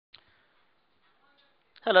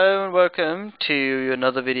Hello and welcome to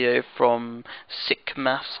another video from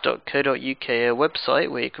sickmaths.co.uk, a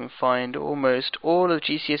website where you can find almost all of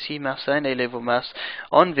GCSE Maths and A-Level Maths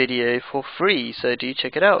on video for free, so do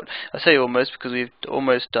check it out. I say almost because we've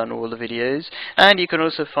almost done all the videos, and you can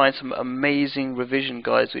also find some amazing revision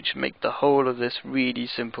guides which make the whole of this really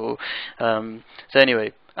simple. So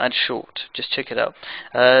anyway, and short, just check it out.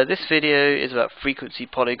 This video is about frequency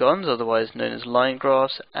polygons, otherwise known as line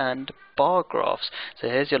graphs and bar graphs. So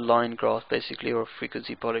here's your line graph basically, or a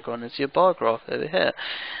frequency polygon is your bar graph over here.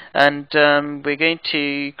 And we're going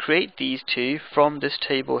to create these two from this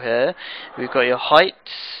table here. We've got your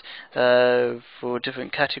heights for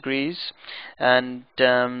different categories, and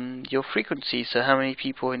your frequency, so how many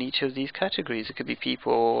people in each of these categories. It could be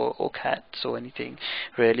people or cats or anything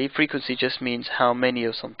really. Frequency just means how many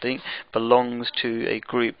of something belongs to a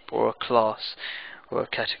group or a class or a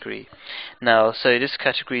category. Now, so this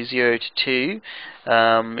category 0 to 2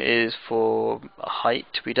 is for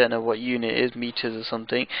height. We don't know what unit it is, meters or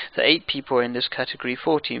something. So 8 people are in this category,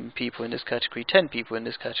 14 people in this category, 10 people in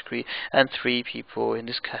this category, and 3 people in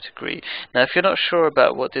this category. Now, if you're not sure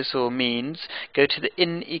about what this all means, go to the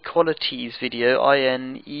inequalities video,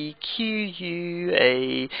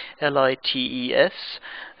 inequalities,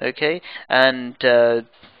 okay, and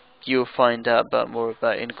you'll find out more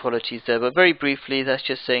about inequalities there. But very briefly, that's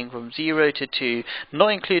just saying from 0 to 2, not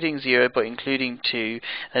including 0 but including 2,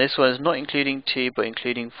 and this one is not including 2 but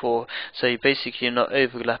including 4, so you basically are not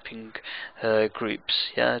overlapping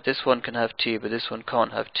groups. Yeah, this one can have 2 but this one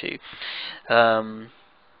can't have 2.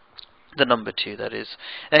 The number 2, that is.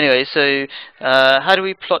 Anyway, so how do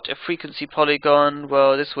we plot a frequency polygon?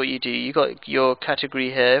 Well, this is what you do. You got your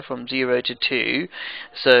category here from 0 to 2.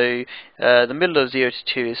 So the middle of 0 to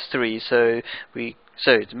 2 is 3. So the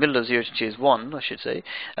middle of 0 to 2 is 1, I should say.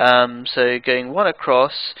 So going 1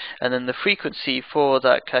 across, and then the frequency for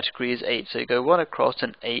that category is 8. So you go 1 across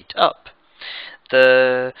and 8 up.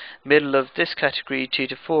 The middle of this category, 2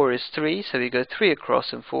 to 4, is 3, so we go 3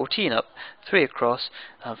 across and 14 up, 3 across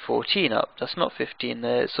and 14 up. That's not 15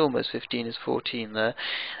 there, it's almost 15, it's 14 there.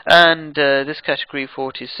 And this category,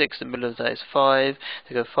 4 to 6, the middle of that is 5,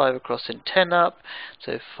 so go 5 across and 10 up,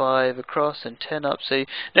 so 5 across and 10 up. So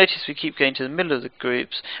notice we keep going to the middle of the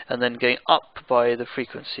groups and then going up by the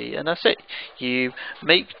frequency, and that's it. You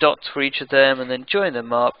make dots for each of them and then join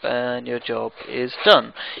them up, and your job is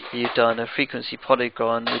done. You've done a frequency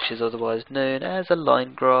polygon, which is otherwise known as a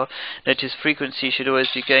line graph. Notice frequency should always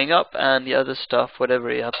be going up, and the other stuff, whatever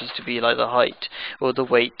it happens to be, like the height or the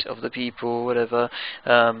weight of the people, whatever,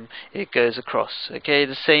 it goes across. Okay,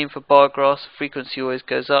 the same for bar graphs. Frequency always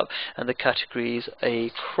goes up and the category is a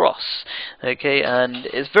cross. Okay, and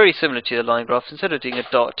it's very similar to the line graph. Instead of doing a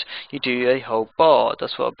dot, you do a whole bar.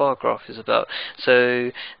 That's what a bar graph is about.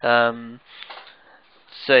 So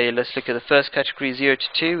let's look at the first category, 0 to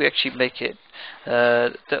 2. We actually make it in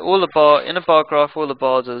a bar graph, all the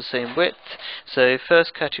bars are the same width. So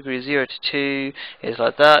first category 0 to 2 is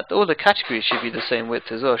like that. All the categories should be the same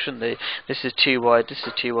width as well, shouldn't they? This is too wide, this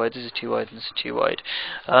is too wide, this is too wide, and this is too wide.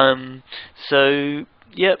 So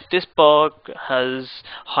yep, this bar has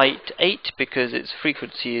height 8 because its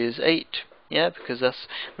frequency is 8. Yeah, because that's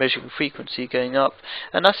measuring frequency going up,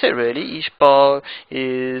 and that's it really. Each bar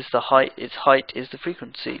is the height, its height is the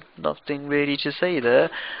frequency. Nothing really to say there,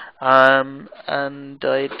 and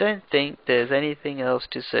I don't think there's anything else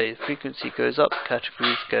to say. Frequency goes up,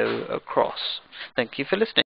 categories go across. Thank you for listening.